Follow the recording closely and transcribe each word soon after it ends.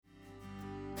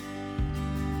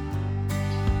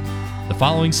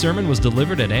following sermon was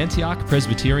delivered at Antioch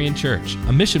Presbyterian Church,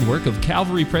 a mission work of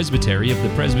Calvary Presbytery of the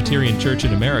Presbyterian Church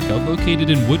in America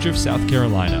located in Woodruff, South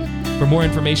Carolina. For more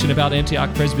information about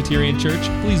Antioch Presbyterian Church,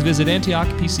 please visit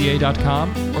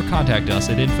antiochpca.com or contact us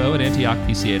at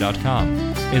info@antiochpca.com.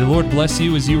 May the Lord bless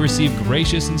you as you receive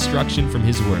gracious instruction from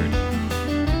His Word.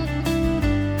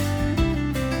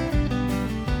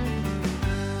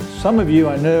 Some of you,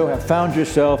 I know, have found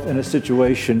yourself in a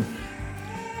situation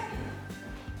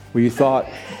where you thought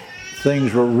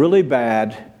things were really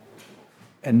bad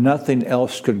and nothing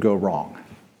else could go wrong.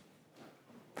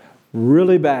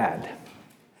 Really bad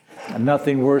and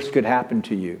nothing worse could happen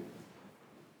to you.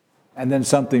 And then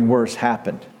something worse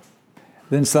happened.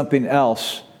 Then something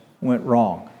else went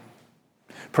wrong.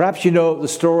 Perhaps you know the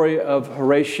story of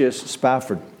Horatius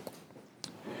Spafford.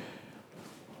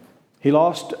 He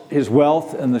lost his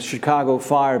wealth in the Chicago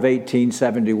fire of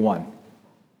 1871.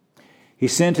 He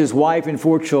sent his wife and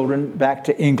 4 children back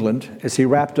to England as he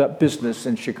wrapped up business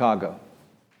in Chicago.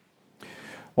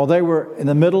 While they were in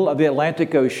the middle of the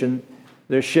Atlantic Ocean,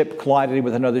 their ship collided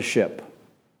with another ship,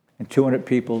 and 200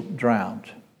 people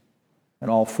drowned, and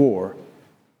all 4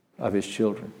 of his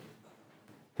children.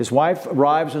 His wife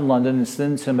arrives in London and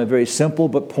sends him a very simple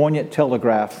but poignant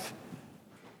telegraph: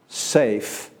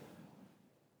 safe,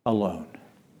 alone.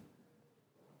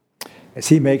 As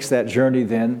he makes that journey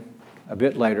then, a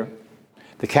bit later,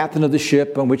 the captain of the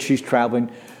ship on which he's traveling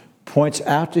points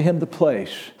out to him the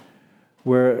place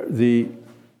where the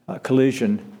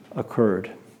collision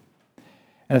occurred.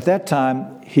 And at that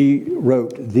time, he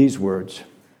wrote these words: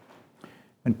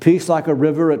 "When peace like a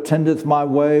river attendeth my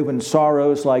way, when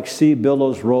sorrows like sea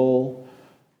billows roll,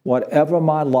 whatever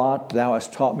my lot, thou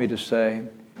hast taught me to say,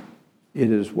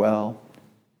 it is well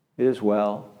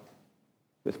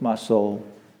with my soul.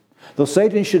 Though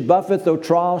Satan should buffet, though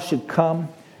trials should come,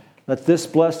 let this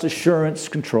blessed assurance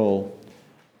control,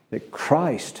 that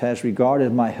Christ has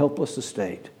regarded my helpless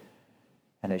estate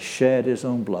and has shed his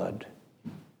own blood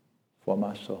for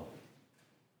my soul."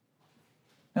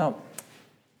 Now,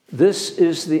 this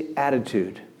is the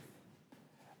attitude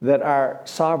that our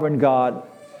sovereign God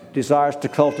desires to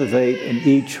cultivate in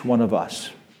each one of us.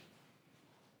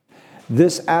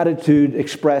 This attitude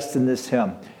expressed in this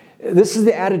hymn. This is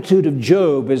the attitude of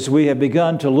Job as we have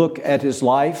begun to look at his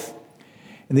life.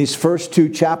 In these first 2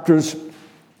 chapters,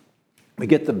 we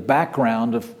get the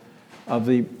background of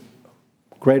the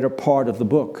greater part of the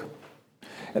book.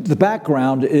 The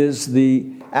background is the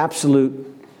absolute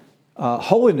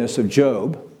holiness of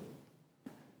Job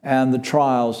and the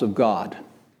trials of God.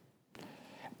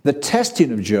 The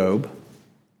testing of Job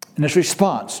and his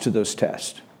response to those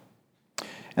tests.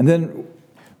 And then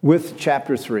with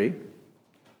chapter 3,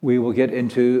 we will get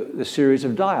into the series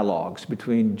of dialogues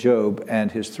between Job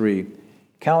and his 3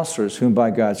 counselors, whom by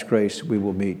God's grace we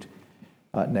will meet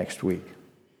next week.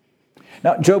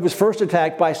 Now, Job was first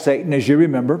attacked by Satan, as you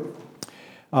remember,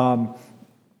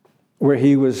 where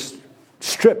he was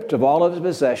stripped of all of his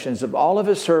possessions, of all of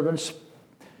his servants,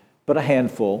 but a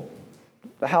handful,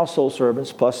 the household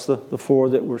servants, plus the 4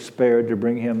 that were spared to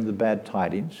bring him the bad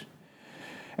tidings.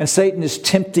 And Satan is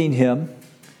tempting him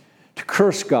to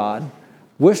curse God,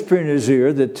 whispering in his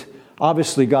ear that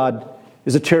obviously God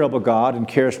is a terrible God and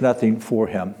cares nothing for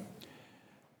him.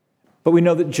 But we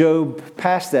know that Job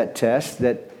passed that test,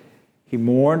 that he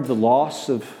mourned the loss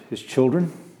of his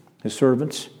children, his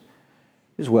servants,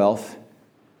 his wealth,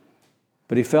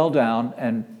 but he fell down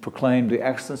and proclaimed the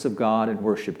excellence of God and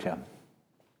worshiped him.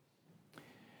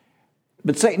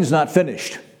 But Satan's not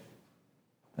finished.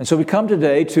 And so we come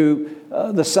today to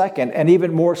the second and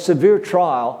even more severe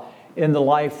trial in the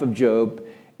life of Job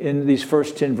in these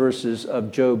first 10 verses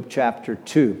of Job chapter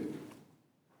 2.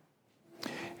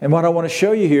 And what I want to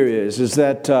show you here is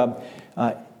that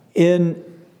in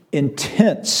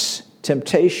intense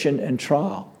temptation and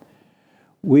trial,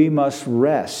 we must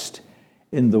rest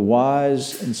in the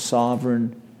wise and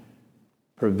sovereign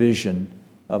provision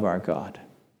of our God.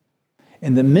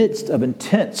 In the midst of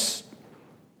intense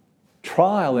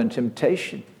trial and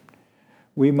temptation,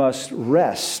 we must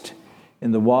rest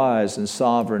in the wise and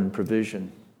sovereign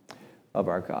provision of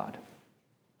our God.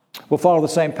 We'll follow the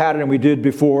same pattern we did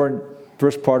before. In the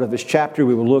first part of this chapter,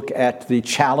 we will look at the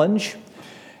challenge,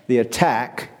 the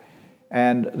attack,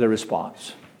 and the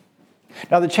response.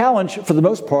 Now, the challenge, for the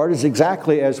most part, is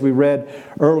exactly as we read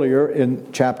earlier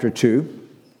in chapter 2,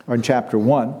 or in chapter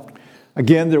 1.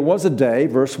 Again, there was a day,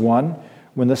 verse 1,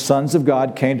 when the sons of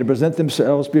God came to present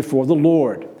themselves before the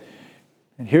Lord.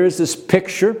 And here's this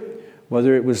picture,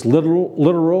 whether it was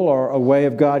literal or a way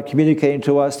of God communicating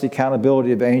to us the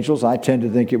accountability of angels. I tend to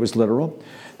think it was literal.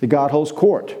 That God holds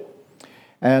court.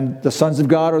 And the sons of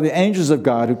God are the angels of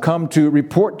God who come to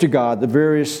report to God the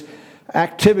various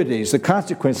activities, the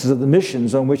consequences of the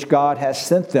missions on which God has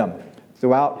sent them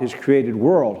throughout his created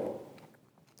world.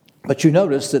 But you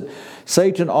notice that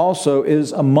Satan also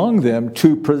is among them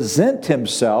to present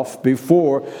himself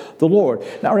before the Lord.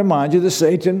 Now I remind you that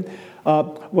Satan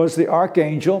was the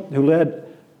archangel who led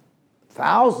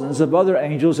thousands of other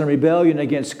angels in rebellion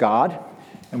against God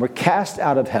and were cast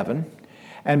out of heaven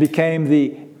and became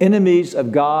the enemies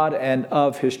of God and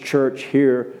of his church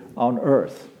here on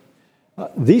earth.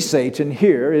 The Satan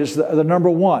here is the number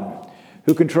one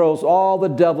who controls all the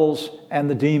devils and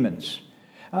the demons.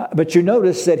 But you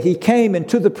notice that he came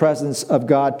into the presence of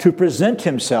God to present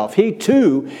himself. He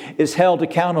too is held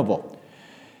accountable.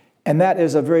 And that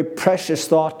is a very precious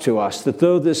thought to us, that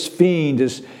though this fiend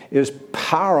is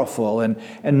powerful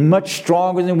and much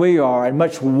stronger than we are and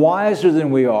much wiser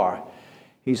than we are,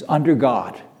 he's under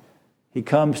God. He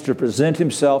comes to present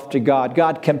himself to God.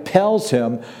 God compels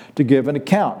him to give an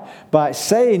account by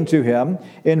saying to him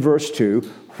in verse 2,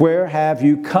 "Where have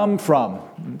you come from?"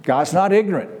 God's not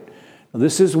ignorant.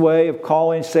 This is a way of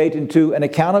calling Satan to an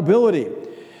accountability.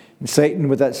 And Satan,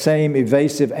 with that same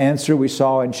evasive answer we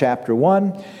saw in chapter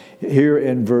 1, here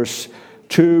in verse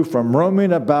 2, from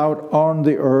roaming about on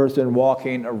the earth and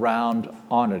walking around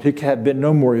on it. He could have been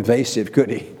no more evasive,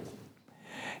 could he?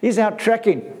 He's out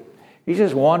trekking. He's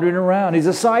just wandering around. He's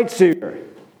a sightseer.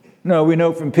 No, we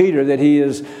know from Peter that he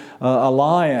is a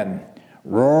lion,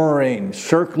 roaring,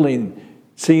 circling,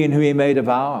 seeing who he may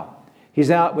devour.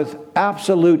 He's out with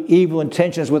absolute evil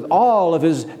intentions, with all of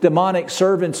his demonic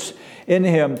servants in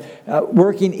him,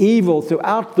 working evil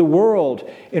throughout the world,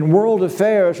 in world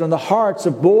affairs, in the hearts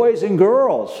of boys and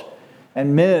girls,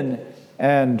 and men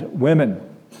and women.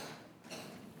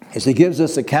 As he gives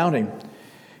us accounting,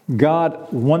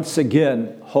 God once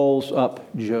again holds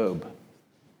up Job,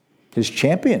 his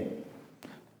champion,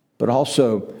 but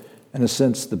also, in a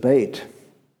sense, the bait.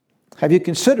 Have you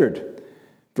considered,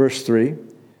 verse 3,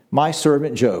 my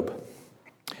servant Job?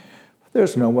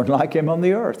 There's no one like him on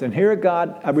the earth. And here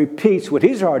God repeats what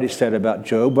he's already said about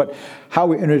Job, but how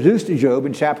we introduced to Job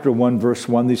in chapter 1, verse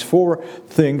 1, these four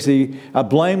things: a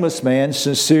blameless man,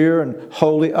 sincere and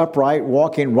holy, upright,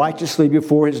 walking righteously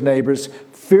before his neighbors,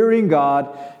 fearing God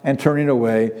and turning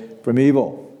away from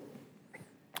evil.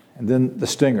 And then the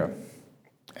stinger.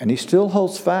 And he still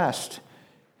holds fast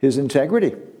his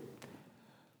integrity,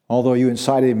 although you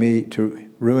incited me to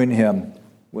ruin him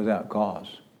without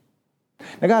cause.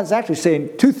 Now, God's actually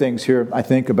saying two things here, I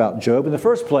think, about Job. In the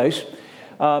first place,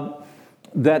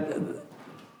 that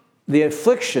the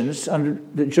afflictions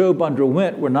that Job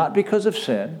underwent were not because of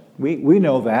sin. We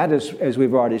know that, as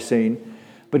we've already seen.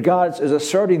 But God is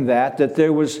asserting that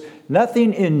there was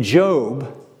nothing in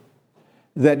Job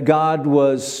that God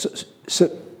was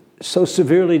so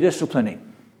severely disciplining.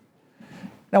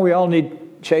 Now, we all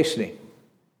need chastening.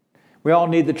 We all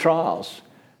need the trials.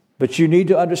 But you need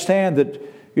to understand that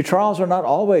your trials are not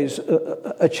always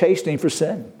a chastening for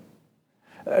sin.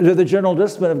 They're the general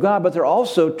discipline of God, but they're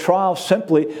also trials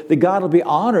simply that God will be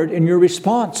honored in your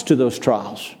response to those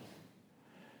trials.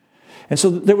 And so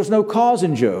there was no cause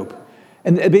in Job.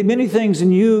 And there'll be many things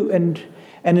in you and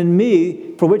in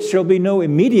me for which there'll be no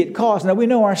immediate cause. Now, we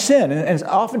know our sin, and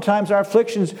oftentimes our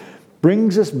afflictions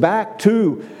brings us back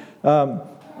to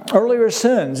earlier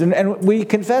sins, and we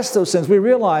confess those sins. We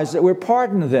realize that we're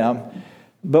pardoned them,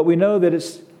 but we know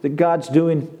that God's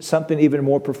doing something even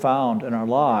more profound in our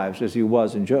lives, as he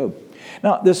was in Job.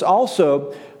 Now, this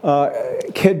also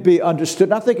can be understood,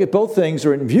 and I think if both things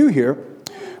are in view here,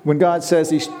 when God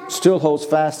says he still holds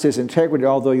fast his integrity,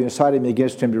 although you incited me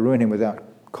against him to ruin him without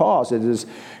cause. It is,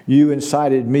 you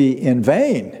incited me in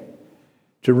vain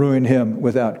to ruin him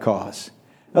without cause.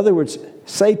 In other words,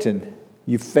 Satan,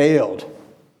 you failed.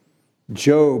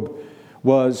 Job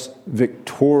was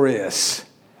victorious.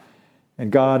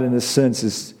 And God, in a sense,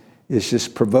 is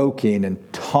just provoking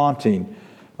and taunting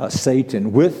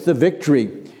Satan with the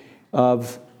victory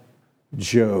of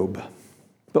Job.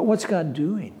 But what's God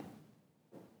doing?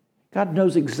 God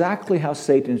knows exactly how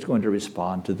Satan is going to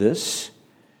respond to this.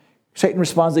 Satan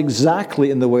responds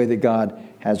exactly in the way that God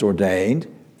has ordained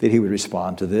that he would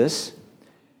respond to this.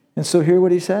 And so hear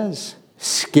what he says.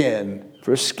 Skin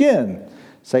for skin.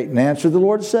 Satan answered, the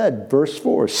Lord said, verse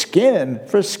 4, skin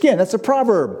for skin. That's a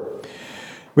proverb.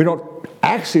 We don't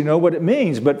actually know what it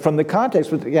means, but from the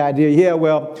context with the idea,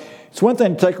 it's one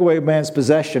thing to take away a man's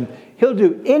possession. He'll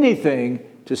do anything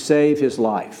to save his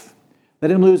life. Let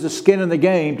him lose the skin in the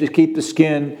game to keep the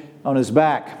skin on his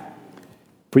back.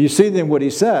 For you see then what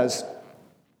he says.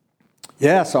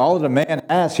 Yes, all that a man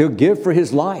has, he'll give for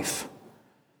his life.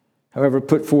 However,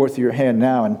 put forth your hand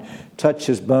now and touch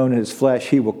his bone and his flesh.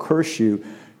 He will curse you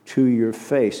to your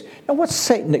face. Now, what's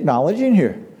Satan acknowledging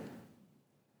here?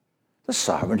 The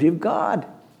sovereignty of God.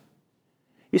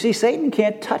 You see, Satan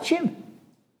can't touch him.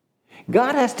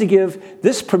 God has to give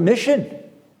this permission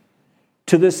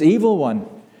to this evil one.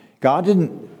 God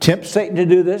didn't tempt Satan to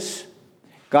do this.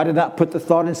 God did not put the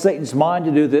thought in Satan's mind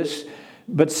to do this.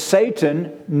 But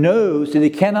Satan knows that he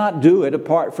cannot do it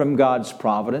apart from God's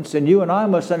providence. And you and I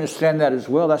must understand that as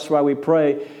well. That's why we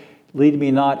pray, lead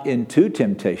me not into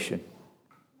temptation.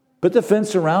 Put the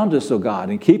fence around us, O God,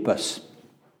 and keep us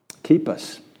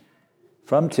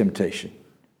from temptation.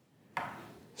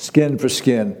 Skin for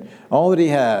skin. All that he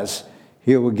has,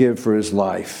 he will give for his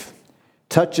life.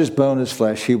 Touch his bone, his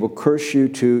flesh. He will curse you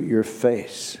to your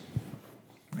face.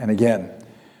 And again,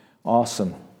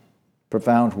 awesome,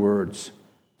 profound words.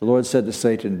 The Lord said to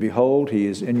Satan, behold, he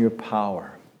is in your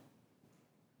power.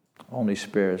 Only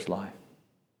spare his life.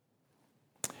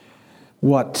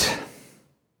 What?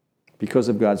 Because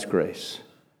of God's grace,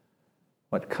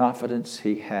 what confidence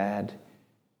he had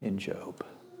in Job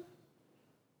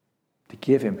to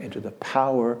give him into the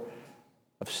power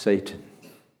of Satan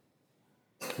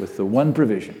with the one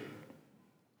provision,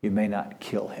 you may not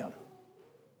kill him.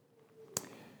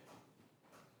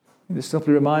 This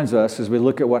simply reminds us, as we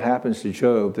look at what happens to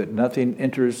Job, that nothing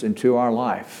enters into our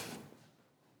life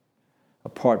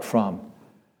apart from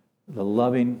the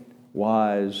loving,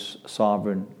 wise,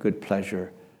 sovereign, good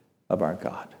pleasure of our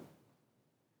God.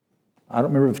 I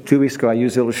don't remember if 2 weeks ago I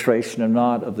used the illustration or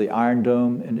not of the Iron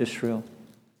Dome in Israel.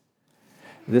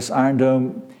 This Iron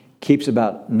Dome keeps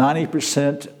about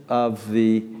 90% of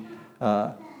the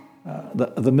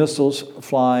missiles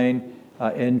flying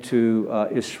into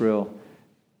Israel.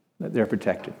 They're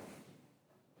protected.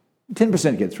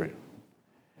 10% get through.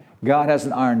 God has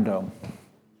an Iron Dome.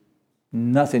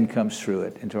 Nothing comes through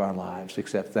it into our lives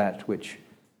except that which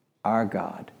our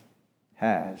God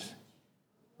has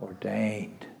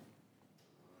ordained.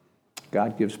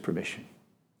 God gives permission.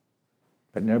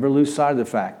 But never lose sight of the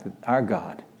fact that our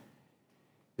God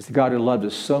is the God who loved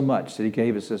us so much that he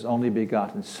gave us his only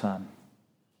begotten Son.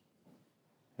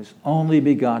 His only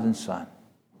begotten Son.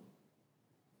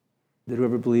 That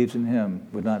whoever believes in him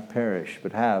would not perish,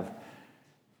 but have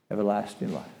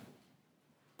everlasting life.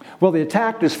 Well, the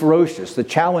attack is ferocious. The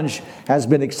challenge has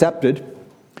been accepted.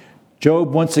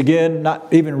 Job, once again,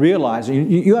 not even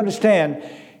realizing. You understand,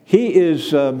 he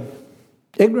is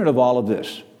ignorant of all of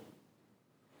this.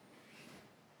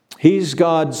 He's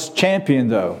God's champion,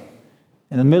 though,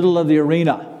 in the middle of the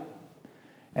arena.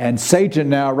 And Satan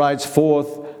now rides forth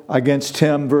against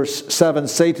him. Verse 7,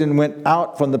 Satan went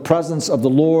out from the presence of the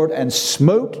Lord and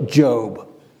smote Job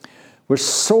with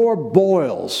sore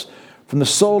boils from the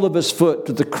sole of his foot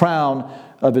to the crown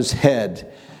of his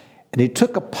head. And he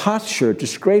took a potsherd to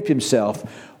scrape himself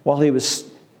while he was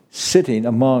sitting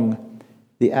among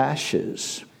the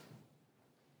ashes.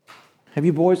 Have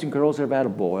you boys and girls ever had a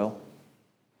boil?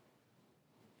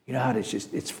 You know how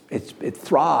it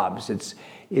throbs.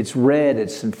 It's red.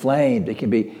 It's inflamed. It can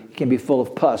be full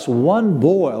of pus. One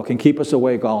boil can keep us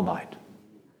awake all night.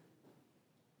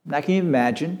 Now, can you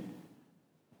imagine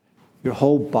your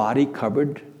whole body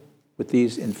covered with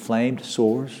these inflamed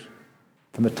sores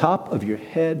from the top of your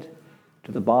head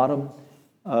to the bottom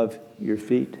of your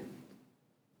feet?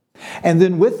 And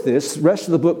then with this, the rest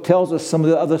of the book tells us some of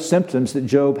the other symptoms that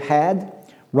Job had.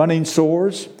 Running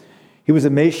sores. He was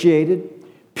emaciated,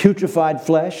 putrefied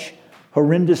flesh,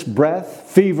 horrendous breath,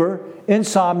 fever,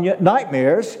 insomnia,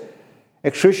 nightmares,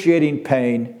 excruciating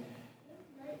pain,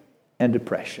 and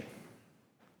depression.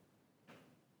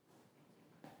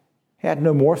 He had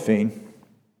no morphine.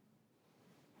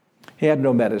 He had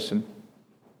no medicine.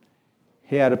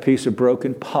 He had a piece of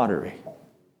broken pottery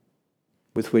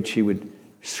with which he would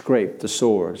scrape the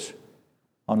sores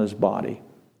on his body.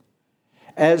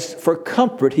 As for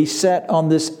comfort, he sat on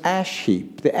this ash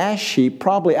heap. The ash heap,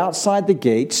 probably outside the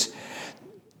gates,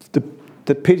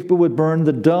 the people would burn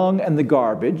the dung and the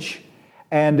garbage,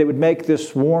 and they would make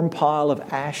this warm pile of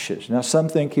ashes. Now, some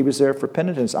think he was there for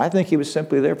penitence. I think he was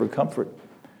simply there for comfort.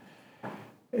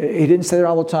 He didn't stay there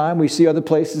all the time. We see other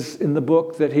places in the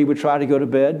book that he would try to go to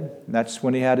bed. That's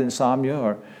when he had insomnia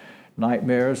or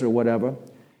nightmares or whatever.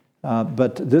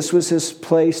 But this was his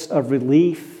place of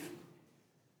relief,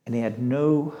 and he had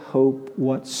no hope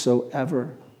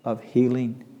whatsoever of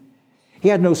healing. He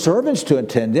had no servants to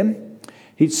attend him.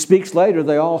 He speaks later,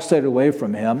 they all stayed away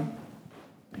from him.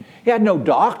 He had no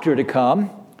doctor to come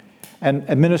and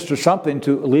administer something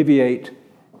to alleviate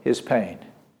his pain.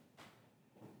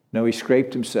 No, he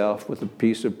scraped himself with a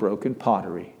piece of broken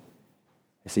pottery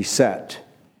as he sat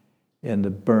in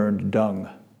the burned dung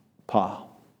pile.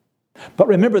 But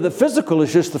remember, the physical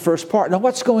is just the first part. Now,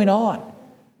 what's going on?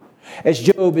 As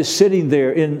Job is sitting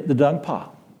there in the dung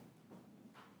pile,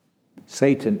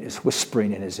 Satan is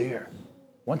whispering in his ear.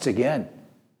 Once again,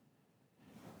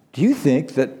 do you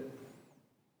think that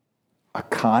a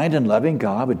kind and loving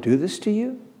God would do this to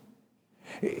you?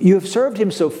 You have served him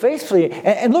so faithfully.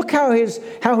 And look how he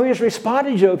has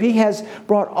responded, Job. He has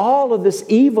brought all of this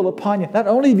evil upon you. Not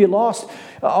only have you lost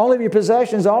all of your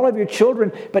possessions, all of your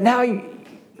children, but now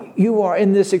you are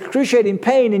in this excruciating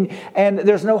pain and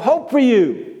there's no hope for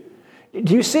you.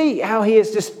 Do you see how he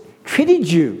has just treated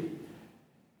you?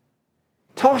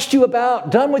 Tossed you about,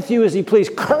 done with you as he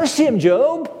pleased. Curse him,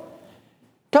 Job.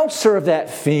 Don't serve that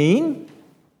fiend.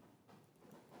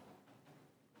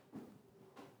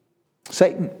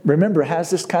 Satan, remember, has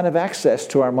this kind of access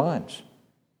to our minds.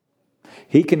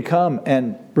 He can come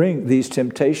and bring these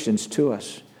temptations to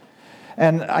us.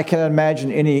 And I cannot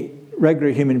imagine any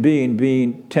regular human being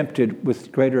being tempted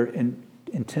with greater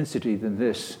intensity than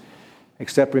this.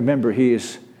 Except remember,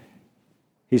 he's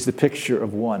the picture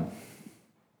of one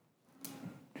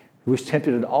who was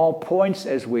tempted at all points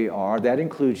as we are. That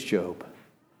includes Job,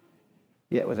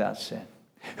 yet without sin.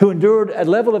 Who endured a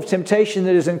level of temptation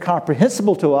that is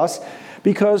incomprehensible to us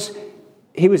because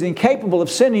he was incapable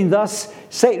of sinning. Thus,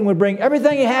 Satan would bring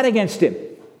everything he had against him,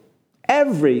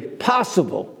 every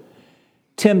possible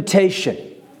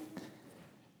temptation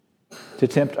to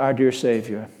tempt our dear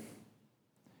Savior.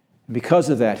 And because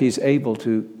of that, he's able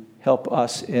to help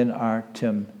us in our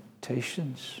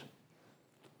temptations.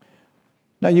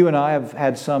 Now, you and I have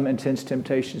had some intense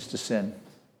temptations to sin.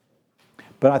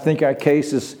 But I think our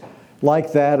case is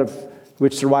like that of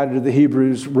which the writer of the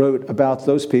Hebrews wrote about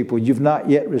those people. You've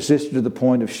not yet resisted to the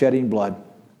point of shedding blood.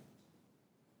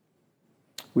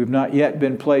 We've not yet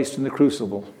been placed in the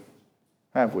crucible,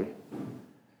 have we?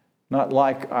 Not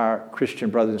like our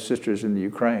Christian brothers and sisters in the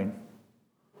Ukraine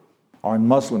or in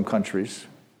Muslim countries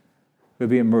who are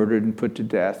being murdered and put to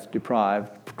death, deprived,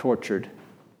 tortured.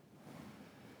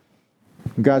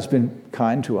 God's been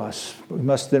kind to us. We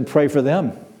must then pray for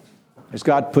them as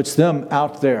God puts them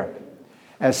out there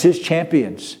as his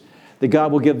champions, that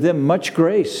God will give them much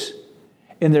grace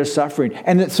in their suffering.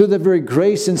 And that through the very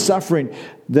grace and suffering,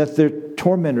 that their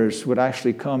tormentors would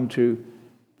actually come to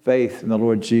faith in the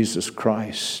Lord Jesus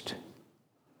Christ.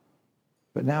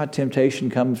 But now temptation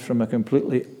comes from a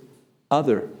completely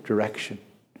other direction.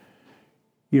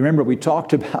 You remember we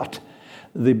talked about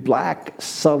the black,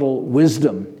 subtle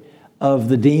wisdom of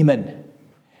the demon.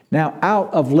 Now,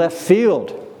 out of left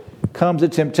field comes a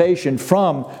temptation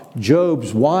from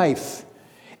Job's wife.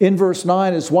 In verse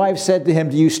 9, his wife said to him,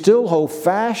 "Do you still hold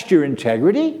fast your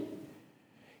integrity?"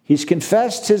 He's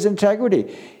confessed his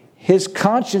integrity. His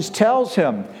conscience tells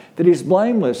him that he's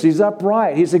blameless, he's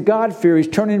upright, he's a God-fearer, he's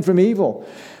turning from evil.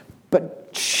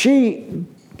 But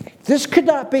this could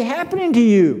not be happening to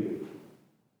you.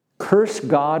 Curse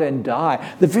God and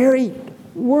die. The very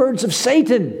words of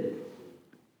Satan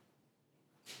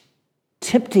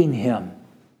tempting him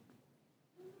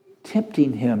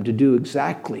to do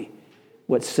exactly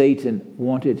what Satan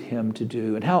wanted him to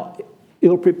do. And how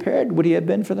ill-prepared would he have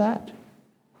been for that?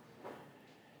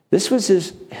 This was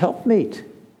his helpmate.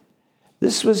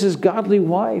 This was his godly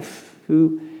wife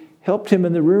who helped him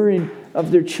in the rearing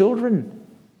of their children.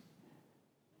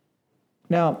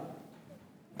 Now,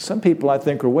 some people, I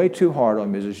think, are way too hard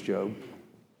on Mrs. Job.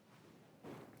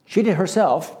 She did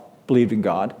herself believed in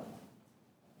God.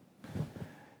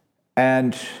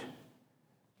 And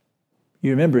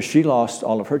you remember, she lost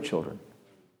all of her children,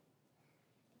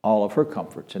 all of her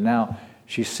comforts. And now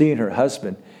she's seeing her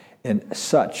husband in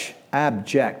such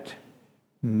abject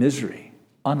misery,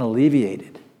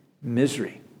 unalleviated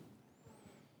misery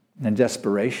and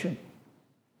desperation.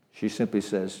 She simply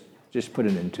says, just put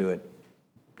an end to it.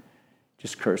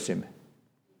 Just curse him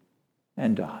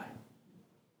and die.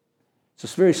 It's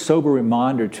a very sober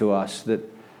reminder to us that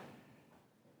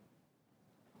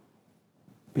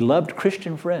beloved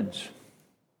Christian friends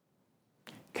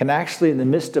can actually, in the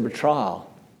midst of a trial,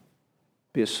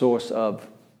 be a source of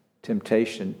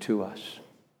temptation to us.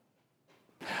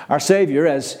 Our Savior,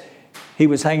 as he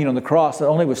was hanging on the cross, not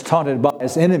only was taunted by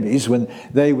his enemies when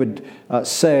they would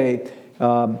say,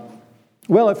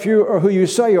 well, if you are who you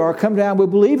say you are, come down, we'll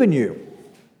believe in you.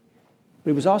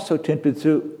 But he was also tempted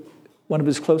through one of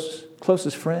his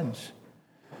closest friends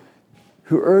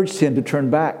who urged him to turn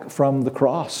back from the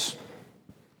cross.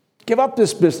 Give up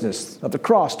this business of the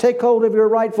cross. Take hold of your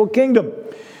rightful kingdom.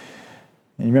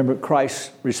 And you remember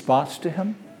Christ's response to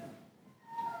him?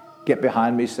 Get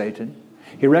behind me, Satan.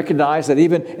 He recognized that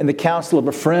even in the counsel of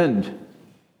a friend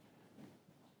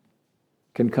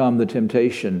can come the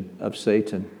temptation of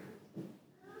Satan.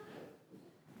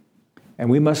 And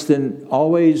we must then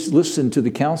always listen to the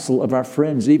counsel of our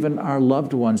friends, even our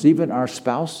loved ones, even our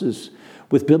spouses,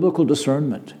 with biblical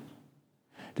discernment,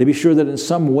 to be sure that in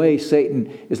some way Satan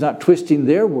is not twisting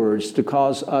their words to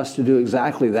cause us to do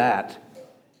exactly that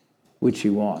which he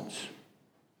wants.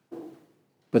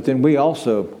 But then we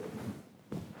also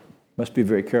must be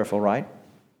very careful, right?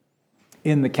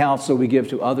 In the counsel we give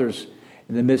to others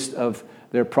in the midst of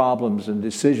their problems and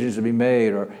decisions to be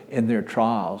made or in their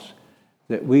trials,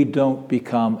 that we don't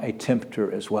become a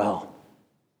tempter as well,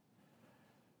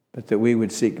 but that we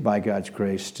would seek by God's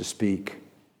grace to speak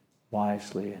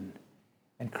wisely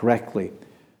and correctly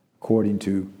according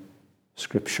to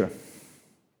Scripture.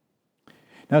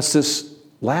 Now it's this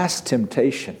last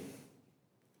temptation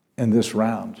in this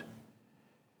round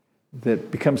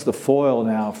that becomes the foil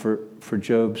now for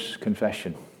Job's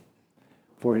confession,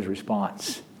 for his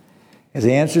response. As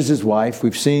he answers his wife,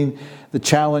 we've seen the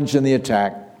challenge and the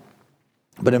attack.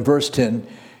 But in verse 10,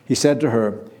 he said to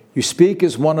her, "You speak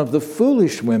as one of the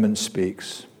foolish women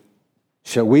speaks.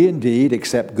 Shall we indeed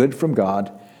accept good from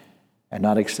God and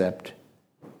not accept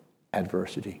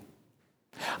adversity?"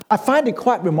 I find it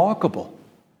quite remarkable,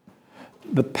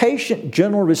 the patient,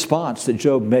 gentle response that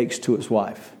Job makes to his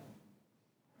wife.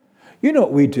 You know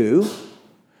what we do.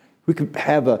 We could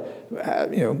have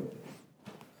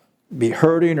be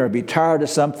hurting or be tired of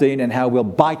something, and how we'll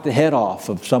bite the head off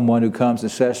of someone who comes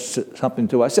and says something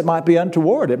to us. It might be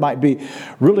untoward. It might be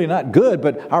really not good,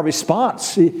 but our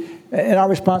response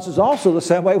is also the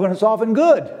same way when it's often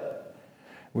good.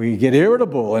 We get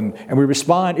irritable and we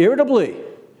respond irritably.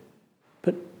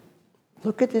 But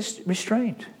look at this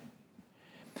restraint.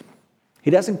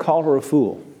 He doesn't call her a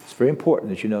fool. It's very important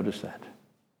that you notice that.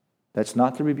 That's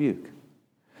not the rebuke.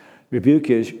 The rebuke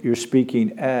is you're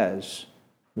speaking as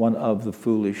one of the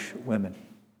foolish women.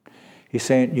 He's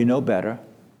saying, you know better.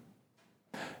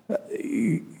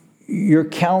 Your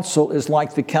counsel is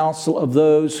like the counsel of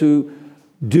those who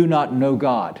do not know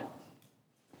God,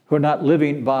 who are not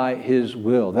living by his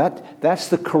will. That's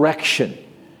the correction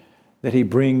that he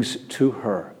brings to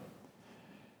her.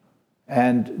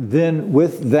 And then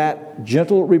with that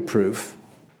gentle reproof,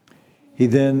 he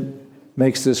then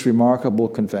makes this remarkable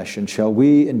confession. Shall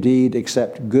we indeed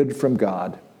accept good from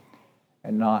God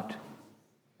and not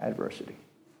adversity?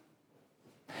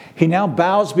 He now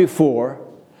bows before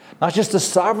not just the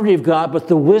sovereignty of God, but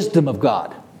the wisdom of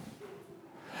God.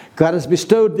 God has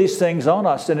bestowed these things on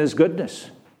us in his goodness.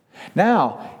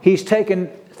 Now, he's taken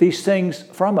these things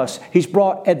from us. He's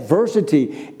brought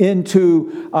adversity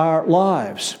into our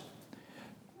lives.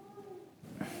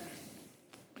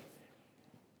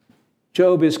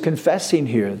 Job is confessing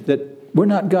here that we're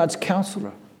not God's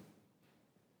counselor.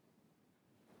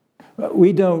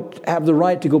 We don't have the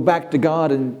right to go back to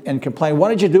God and complain, why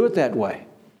did you do it that way?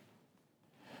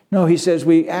 No, he says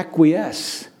we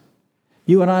acquiesce.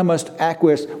 You and I must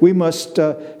acquiesce. We must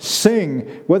sing.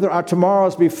 Whether our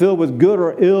tomorrows be filled with good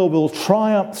or ill, we'll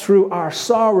triumph through our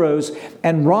sorrows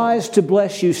and rise to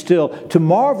bless you still, to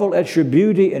marvel at your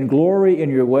beauty and glory in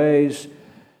your ways,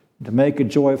 to make a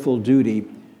joyful duty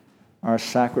our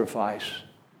sacrifice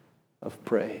of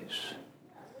praise.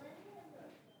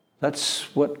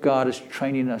 That's what God is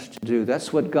training us to do.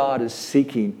 That's what God is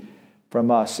seeking from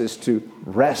us, is to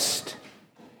rest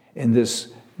in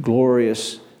this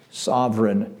glorious,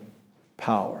 sovereign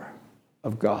power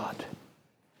of God.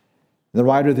 The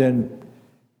writer then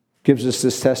gives us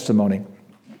this testimony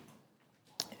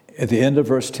at the end of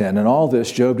verse 10. In all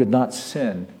this, Job did not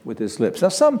sin with his lips. Now,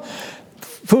 some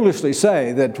foolishly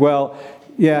say that, well,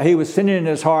 yeah, he was sinning in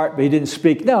his heart, but he didn't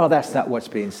speak. No, that's not what's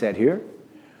being said here.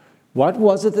 What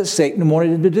was it that Satan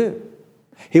wanted him to do?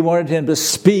 He wanted him to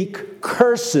speak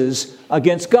curses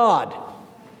against God.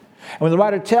 And when the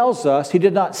writer tells us he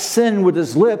did not sin with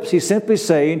his lips, he's simply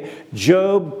saying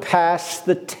Job passed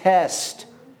the test.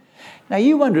 Now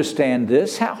you understand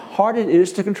this, how hard it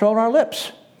is to control our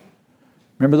lips.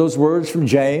 Remember those words from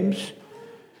James?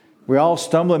 We all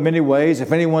stumble in many ways.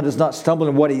 If anyone does not stumble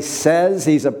in what he says,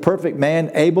 he's a perfect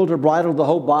man, able to bridle the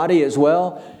whole body as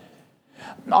well.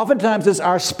 Oftentimes it's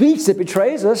our speech that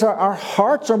betrays us. Our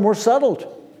hearts are more settled.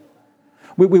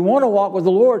 We want to walk with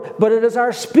the Lord, but it is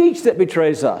our speech that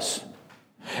betrays us.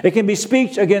 It can be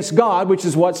speech against God, which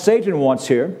is what Satan wants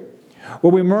here,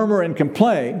 where we murmur and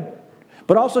complain,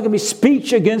 but also it can be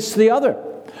speech against the other,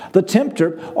 the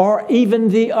tempter, or even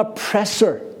the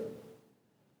oppressor.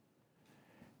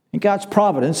 In God's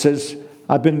providence, as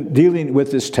I've been dealing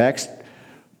with this text,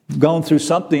 gone through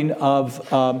something of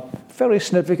fairly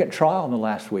significant trial in the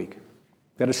last week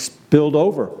that has spilled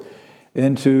over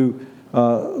into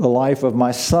the life of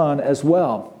my son as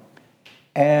well.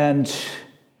 And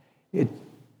it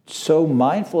so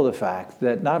mindful of the fact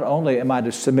that not only am I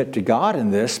to submit to God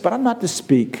in this, but I'm not to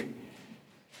speak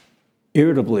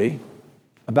irritably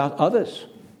about others.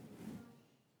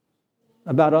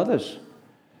 About others.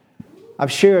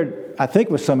 I've shared, I think,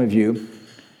 with some of you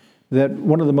that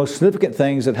one of the most significant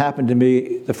things that happened to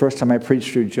me the first time I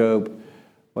preached through Job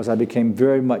was I became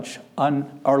very much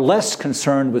less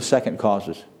concerned with second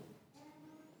causes.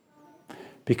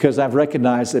 Because I've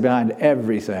recognized that behind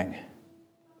everything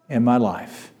in my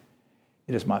life,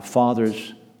 it is my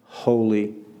Father's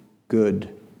holy,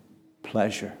 good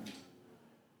pleasure.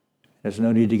 There's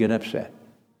no need to get upset.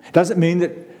 It doesn't mean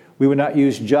that we would not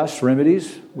use just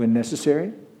remedies when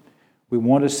necessary. We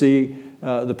want to see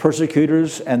the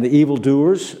persecutors and the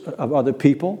evildoers of other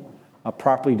people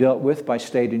properly dealt with by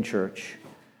state and church.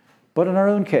 But in our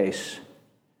own case,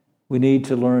 we need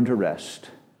to learn to rest.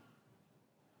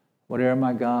 Whatever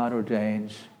my God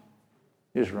ordains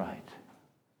is right.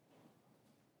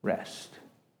 Rest.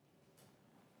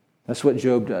 That's what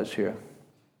Job does here.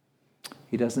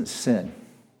 He doesn't sin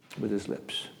with his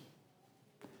lips.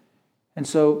 And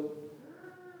so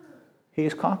he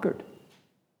is conquered.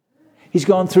 He's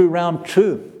gone through round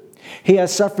 2. He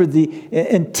has suffered the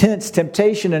intense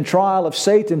temptation and trial of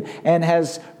Satan and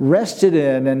has rested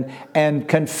in and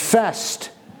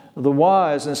confessed the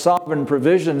wise and sovereign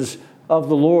provisions of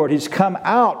the Lord. He's come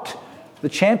out the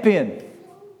champion.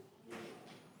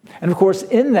 And of course,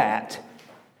 in that,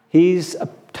 he's a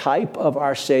type of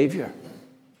our Savior,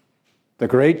 the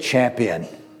great champion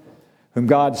whom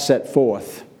God set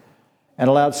forth and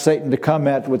allowed Satan to come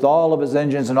at with all of his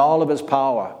engines and all of his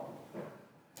power.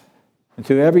 And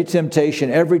through every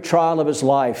temptation, every trial of his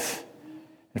life,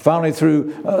 and finally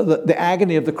through the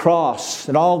agony of the cross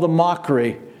and all the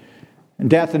mockery and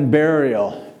death and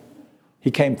burial, he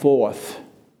came forth,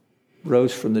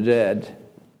 rose from the dead.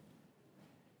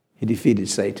 He defeated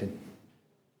Satan.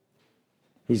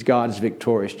 He's God's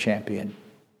victorious champion.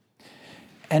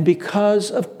 And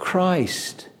because of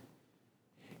Christ,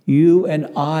 you and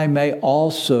I may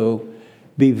also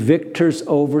be victors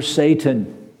over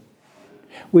Satan.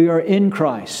 We are in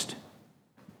Christ.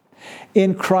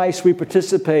 In Christ, we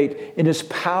participate in his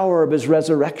power of his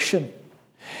resurrection.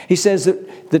 He says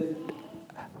that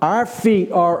our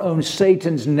feet are on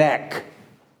Satan's neck,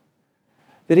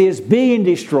 that he is being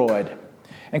destroyed,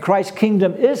 and Christ's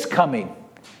kingdom is coming.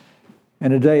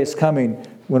 And a day is coming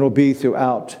when it will be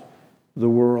throughout the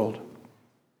world.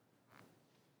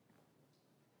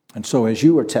 And so as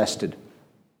you are tested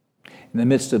in the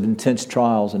midst of intense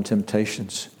trials and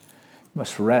temptations, you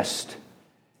must rest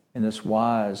in this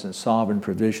wise and sovereign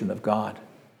provision of God.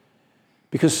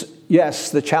 Because,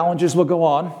 yes, the challenges will go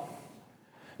on.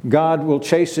 God will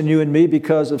chasten you and me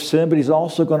because of sin, but he's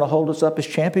also going to hold us up as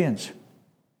champions,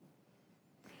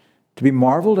 to be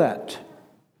marveled at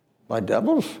by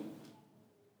devils,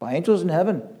 by angels in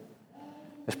heaven,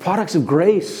 as products of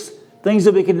grace, things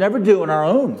that we could never do on our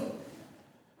own.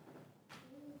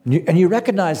 And you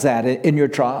recognize that in your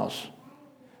trials,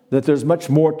 that there's much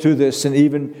more to this than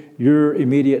even your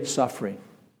immediate suffering.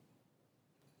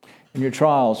 In your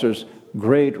trials, there's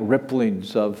great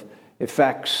ripplings of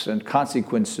effects and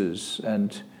consequences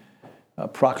and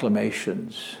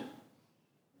proclamations.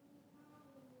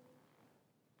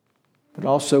 But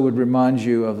also would remind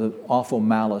you of the awful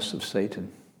malice of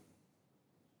Satan.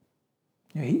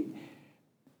 We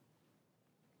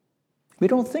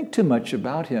don't think too much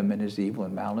about him and his evil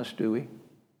and malice, do we?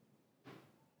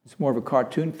 It's more of a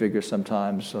cartoon figure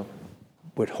sometimes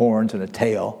with horns and a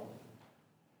tail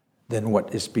than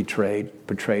what is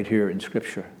portrayed here in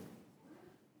Scripture.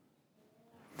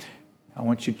 I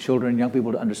want you children and young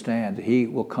people to understand that he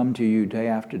will come to you day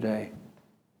after day.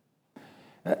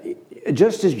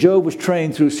 Just as Job was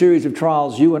trained through a series of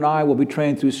trials, you and I will be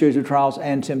trained through a series of trials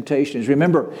and temptations.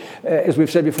 Remember, as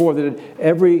we've said before, that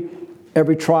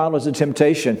every trial is a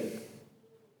temptation.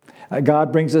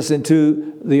 God brings us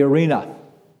into the arena.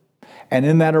 And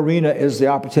in that arena is the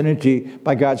opportunity,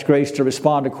 by God's grace, to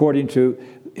respond according to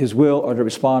his will or to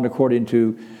respond according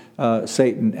to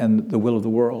Satan and the will of the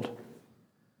world.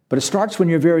 But it starts when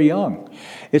you're very young.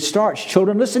 It starts,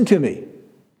 children, listen to me.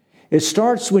 It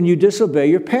starts when you disobey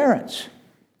your parents.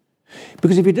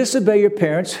 Because if you disobey your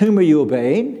parents, whom are you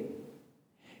obeying?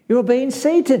 You're obeying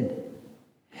Satan.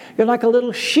 You're like a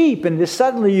little sheep, and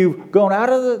suddenly you've gone out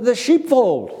of the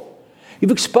sheepfold.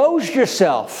 You've exposed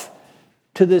yourself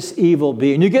to this evil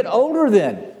being. You get older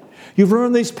then. You've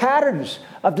learned these patterns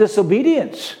of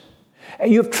disobedience.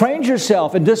 And you've trained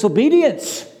yourself in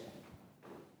disobedience.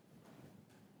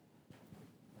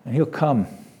 And he'll come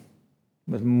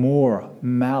with more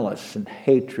malice and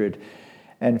hatred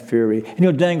and fury. And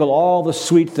he'll dangle all the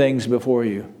sweet things before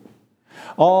you.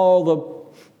 all the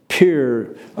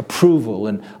peer approval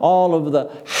and all of the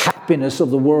happiness of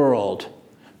the world.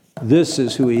 This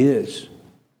is who he is.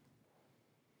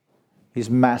 He's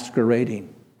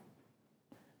masquerading.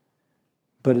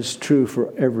 But it's true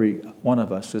for every one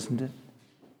of us, isn't it?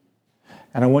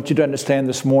 And I want you to understand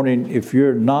this morning, if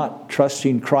you're not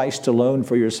trusting Christ alone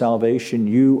for your salvation,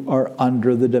 you are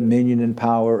under the dominion and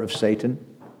power of Satan.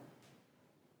 I'm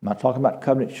not talking about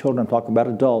covenant children, I'm talking about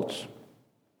adults.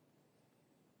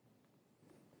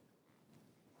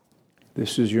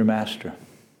 This is your master.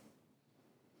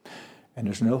 And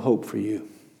there's no hope for you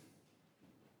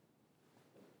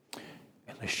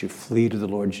unless you flee to the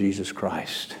Lord Jesus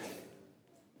Christ,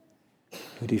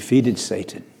 who defeated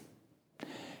Satan.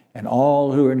 And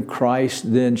all who are in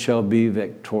Christ then shall be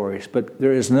victorious. But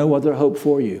there is no other hope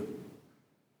for you.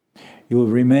 You will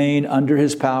remain under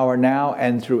his power now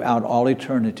and throughout all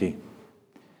eternity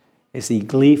as he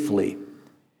gleefully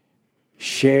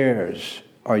shares,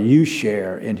 or you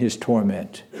share, in his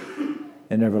torment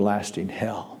and everlasting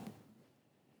hell.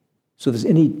 So if there's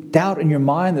any doubt in your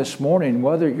mind this morning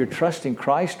whether you're trusting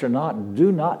Christ or not,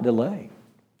 do not delay.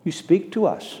 You speak to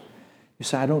us. You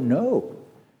say, I don't know.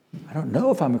 I don't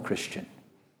know if I'm a Christian.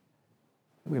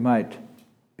 We might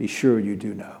be sure you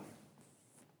do know.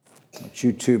 That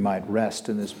you too might rest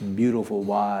in this beautiful,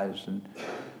 wise, and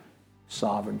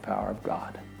sovereign power of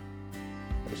God.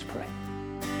 Let's pray.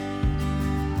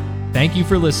 Thank you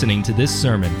for listening to this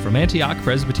sermon from Antioch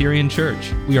Presbyterian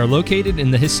Church. We are located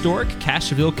in the historic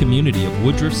Cashville community of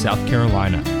Woodruff, South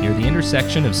Carolina, near the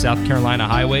intersection of South Carolina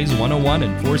Highways 101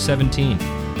 and 417.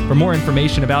 For more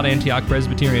information about Antioch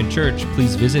Presbyterian Church,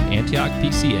 please visit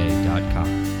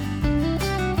antiochpca.com.